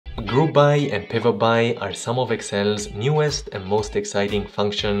Group by and pivot by are some of Excel's newest and most exciting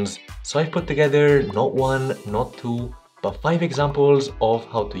functions, so I've put together not one, not two, but 5 examples of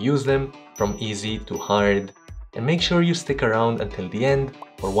how to use them from easy to hard. And make sure you stick around until the end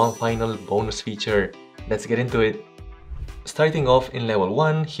for one final bonus feature. Let's get into it. Starting off in level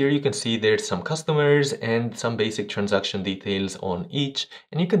 1, here you can see there's some customers and some basic transaction details on each,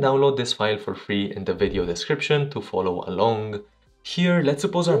 and you can download this file for free in the video description to follow along. Here, let's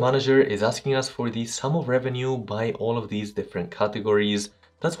suppose our manager is asking us for the sum of revenue by all of these different categories.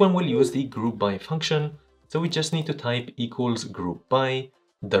 That's when we'll use the group by function. So we just need to type equals group by.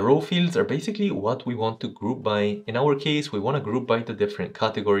 The row fields are basically what we want to group by. In our case, we want to group by the different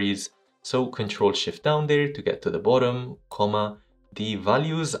categories. So Control Shift down there to get to the bottom, comma. The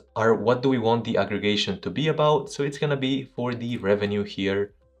values are what do we want the aggregation to be about. So it's going to be for the revenue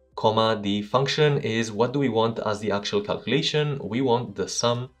here. Comma, the function is what do we want as the actual calculation. We want the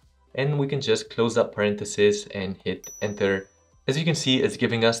sum, and we can just close that parenthesis and hit enter. As you can see, it's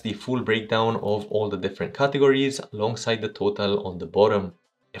giving us the full breakdown of all the different categories alongside the total on the bottom.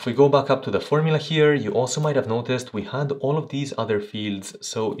 If we go back up to the formula here, you also might have noticed we had all of these other fields.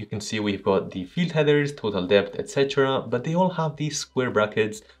 So you can see we've got the field headers, total depth, etc. But they all have these square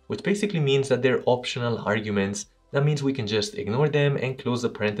brackets, which basically means that they're optional arguments. That means we can just ignore them and close the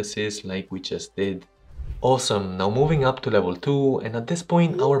parentheses like we just did. Awesome, now moving up to level 2, and at this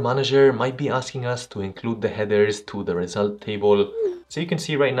point our manager might be asking us to include the headers to the result table. So you can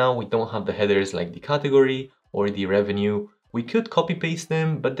see right now we don't have the headers like the category or the revenue. We could copy paste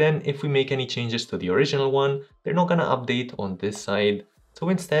them, but then if we make any changes to the original one, they're not gonna update on this side. So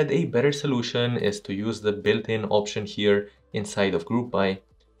instead, a better solution is to use the built-in option here inside of group by.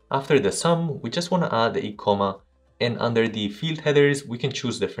 After the sum, we just wanna add a comma. And under the field headers, we can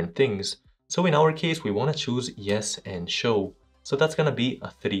choose different things. So in our case, we want to choose yes and show. So that's going to be a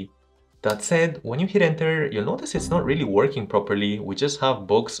 3. That said, when you hit enter, you'll notice it's not really working properly. We just have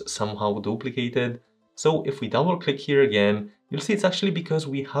box somehow duplicated. So if we double click here again, you'll see it's actually because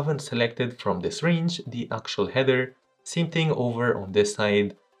we haven't selected from this range the actual header. Same thing over on this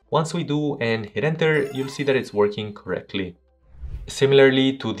side. Once we do and hit enter, you'll see that it's working correctly.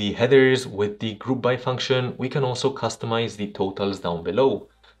 Similarly to the headers with the group by function, we can also customize the totals down below.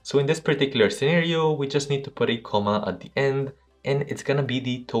 So in this particular scenario, we just need to put a comma at the end, and it's going to be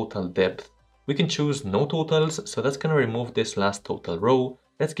the total depth. We can choose no totals, so that's going to remove this last total row.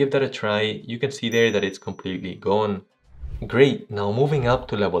 Let's give that a try. You can see there that it's completely gone. Great, now moving up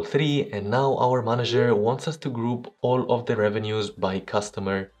to level 3, and now our manager wants us to group all of the revenues by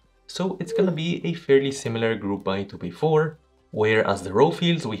customer. So it's going to be a fairly similar group by to before, where as the row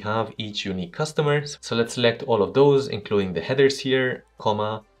fields we have each unique customer. So let's select all of those, including the headers here,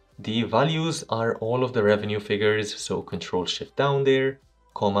 comma. The values are all of the revenue figures, so Control Shift down there,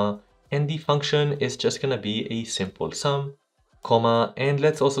 comma. And the function is just gonna be a simple sum, comma. And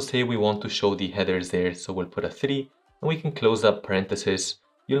let's also say we want to show the headers there, so we'll put a 3, and we can close that parenthesis.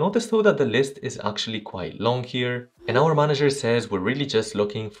 You'll notice though that the list is actually quite long here, and our manager says we're really just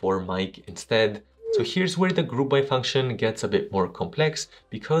looking for Mike instead. So here's where the group by function gets a bit more complex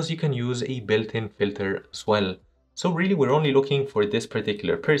because you can use a built-in filter as well. So really we're only looking for this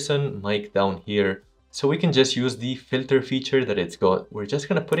particular person, Mike, down here. So we can just use the filter feature that it's got. We're just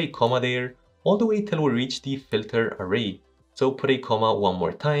gonna put a comma there all the way till we reach the filter array. So put a comma one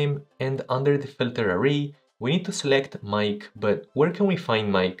more time, and under the filter array, we need to select Mike. But where can we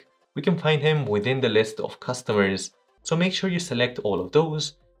find Mike? We can find him within the list of customers. So make sure you select all of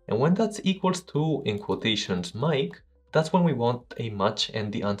those. And when that's equals to, in quotations, Mike, that's when we want a match and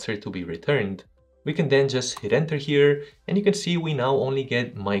the answer to be returned. We can then just hit enter here, and you can see we now only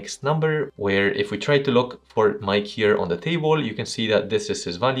get Mike's number, where if we try to look for Mike here on the table, you can see that this is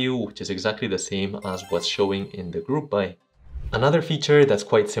his value, which is exactly the same as what's showing in the group by. Another feature that's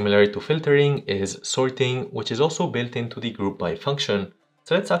quite similar to filtering is sorting, which is also built into the group by function.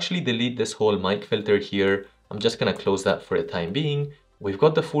 So let's actually delete this whole Mike filter here. I'm just gonna close that for the time being. We've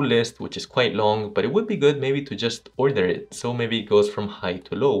got the full list, which is quite long, but it would be good maybe to just order it. So maybe it goes from high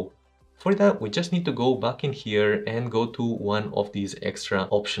to low. For that, we just need to go back in here and go to one of these extra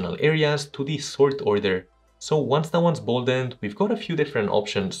optional areas to the sort order. So once that one's boldened, we've got a few different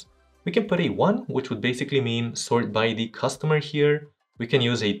options. We can put a 1, which would basically mean sort by the customer here. We can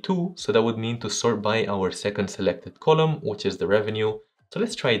use a 2, so that would mean to sort by our second selected column, which is the revenue. So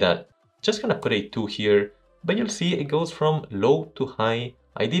let's try that. Just gonna put a 2 here. But you'll see it goes from low to high.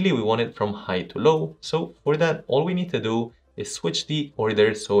 Ideally, we want it from high to low. So for that, all we need to do is switch the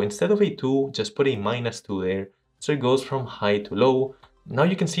order. So instead of a 2, just put a -2 there. So it goes from high to low. Now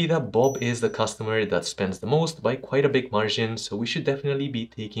you can see that Bob is the customer that spends the most by quite a big margin, so we should definitely be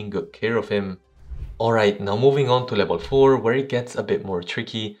taking good care of him. Alright, now moving on to level 4 where it gets a bit more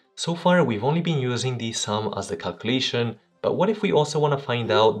tricky. So far we've only been using the sum as the calculation, but what if we also want to find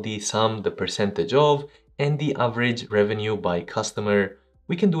out the sum, the percentage of, and the average revenue by customer?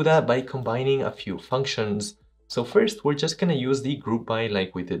 We can do that by combining a few functions. So first we're just going to use the group by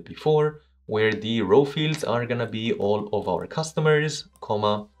like we did before, where the row fields are going to be all of our customers,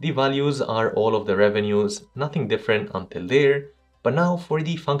 comma, the values are all of the revenues, nothing different until there. But now for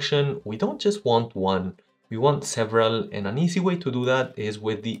the function, we don't just want one, we want several, and an easy way to do that is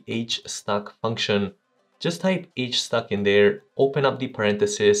with the HSTACK function. Just type HSTACK in there, open up the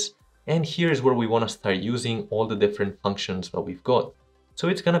parenthesis, and here's where we want to start using all the different functions that we've got. So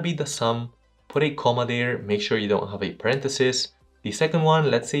it's going to be the sum, put a comma there, make sure you don't have a parenthesis. The second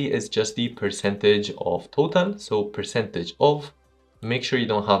one, let's say, is just the percentage of total, so percentage of, make sure you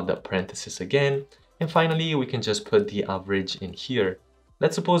don't have the parenthesis again. And finally, we can just put the average in here.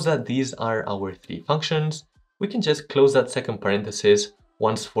 Let's suppose that these are our three functions. We can just close that second parenthesis,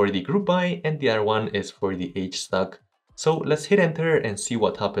 one's for the group by and the other one is for the HSTACK. So let's hit enter and see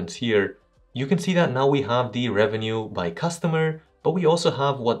what happens here. You can see that now we have the revenue by customer, but we also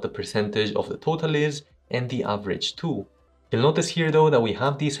have what the percentage of the total is and the average too. You'll notice here though that we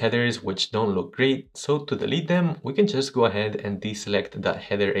have these headers which don't look great, so to delete them, we can just go ahead and deselect that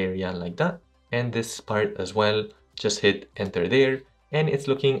header area like that. And this part as well, just hit enter there, and it's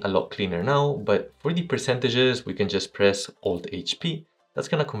looking a lot cleaner now, but for the percentages, we can just press Alt HP. That's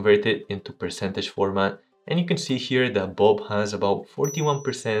gonna convert it into percentage format, and you can see here that Bob has about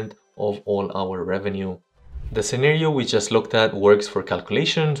 41% of all our revenue. The scenario we just looked at works for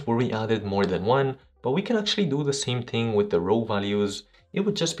calculations where we added more than one, but we can actually do the same thing with the row values. It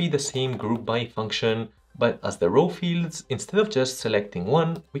would just be the same group by function, but as the row fields, instead of just selecting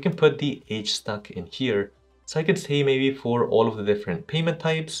one, we can put the HSTACK in here. So I could say maybe for all of the different payment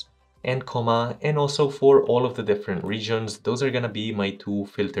types, and comma, and also for all of the different regions, those are gonna be my two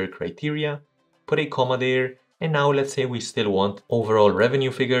filter criteria. Put a comma there, and now let's say we still want overall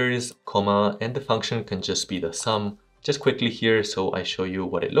revenue figures, comma, and the function can just be the sum. Just quickly here, so I show you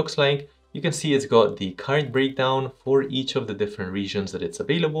what it looks like. You can see it's got the card breakdown for each of the different regions that it's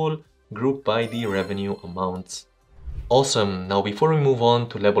available, grouped by the revenue amounts. Awesome. Now before we move on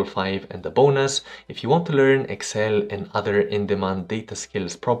to level 5 and the bonus, if you want to learn Excel and other in-demand data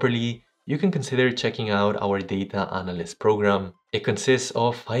skills properly, you can consider checking out our data analyst program. It consists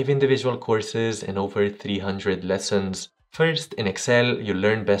of 5 individual courses and over 300 lessons. First, in Excel, you'll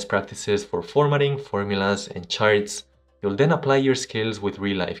learn best practices for formatting, formulas, and charts. You'll then apply your skills with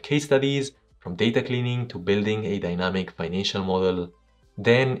real-life case studies, from data cleaning to building a dynamic financial model.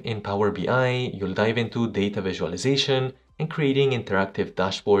 Then, in Power BI, you'll dive into data visualization and creating interactive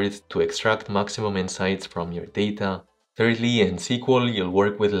dashboards to extract maximum insights from your data. Thirdly, in SQL, you'll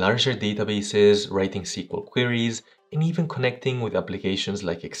work with larger databases, writing SQL queries, and even connecting with applications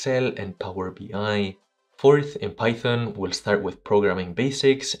like Excel and Power BI. Fourth, in Python, we'll start with programming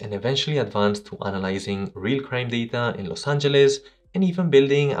basics and eventually advance to analyzing real crime data in Los Angeles and even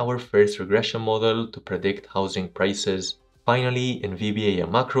building our first regression model to predict housing prices. Finally, in VBA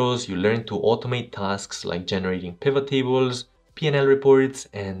and macros, you learn to automate tasks like generating pivot tables, P&L reports,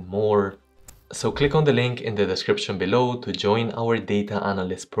 and more. So click on the link in the description below to join our data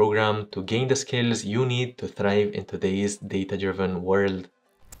analyst program to gain the skills you need to thrive in today's data-driven world.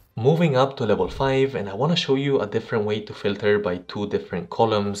 Moving up to level 5, and I want to show you a different way to filter by two different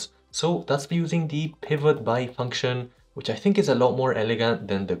columns. So that's using the pivot by function, which I think is a lot more elegant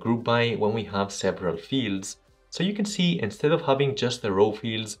than the group by when we have several fields. So you can see instead of having just the row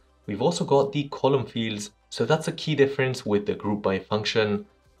fields, we've also got the column fields. So that's a key difference with the group by function.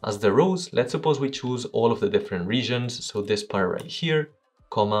 As the rows, let's suppose we choose all of the different regions, so this part right here,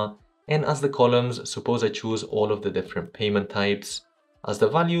 comma, and as the columns, suppose I choose all of the different payment types. As the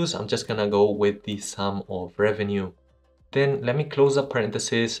values, I'm just gonna go with the sum of revenue. Then let me close the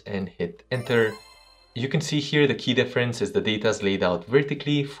parenthesis and hit enter. You can see here the key difference is the data is laid out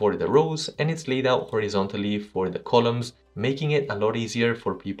vertically for the rows and it's laid out horizontally for the columns, making it a lot easier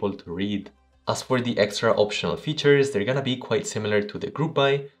for people to read. As for the extra optional features, they're gonna be quite similar to the group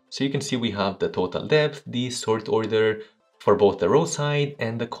by. So you can see we have the total depth, the sort order for both the row side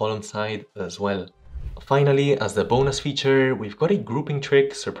and the column side as well. Finally, as the bonus feature, we've got a grouping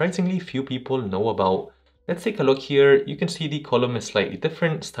trick surprisingly few people know about. Let's take a look here. You can see the column is slightly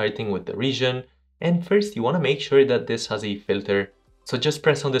different, starting with the region. And first, you want to make sure that this has a filter. So just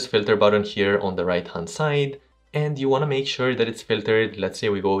press on this filter button here on the right hand side. And you want to make sure that it's filtered. Let's say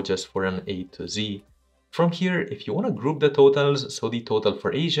we go just for an A to Z. From here, if you want to group the totals, so the total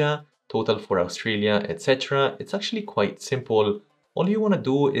for Asia, total for Australia, etc., it's actually quite simple. All you want to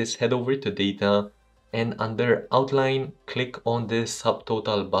do is head over to data and under outline, click on this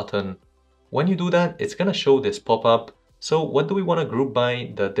subtotal button. When you do that, it's going to show this pop-up. So what do we want to group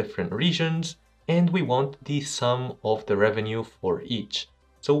by? The different regions, and we want the sum of the revenue for each.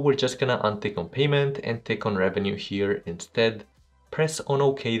 So we're just going to untick on payment and tick on revenue here instead. Press on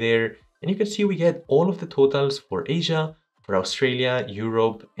OK there, and you can see we get all of the totals for Asia, for Australia,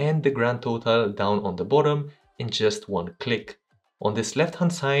 Europe, and the grand total down on the bottom in just one click. On this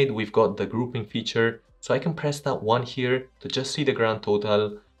left-hand side, we've got the grouping feature, so I can press that 1 here to just see the grand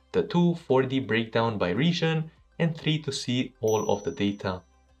total, the 2 for the breakdown by region, and 3 to see all of the data.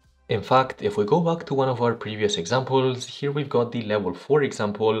 In fact, if we go back to one of our previous examples, here we've got the level 4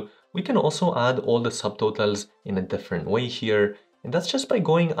 example. We can also add all the subtotals in a different way here, and that's just by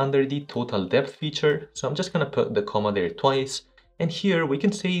going under the total depth feature. So I'm just going to put the comma there twice, and here we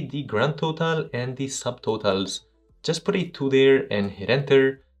can say the grand total and the subtotals. Just put a 2 there and hit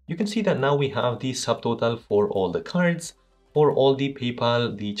enter. You can see that now we have the subtotal for all the cards, for all the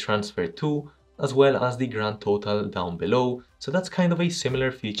PayPal, the transfer to, as well as the grand total down below. So that's kind of a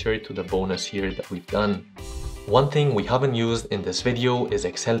similar feature to the bonus here that we've done. One thing we haven't used in this video is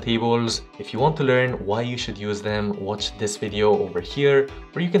Excel tables. If you want to learn why you should use them, watch this video over here,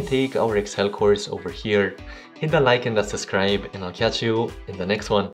 or you can take our Excel course over here. Hit that like and that subscribe, and I'll catch you in the next one.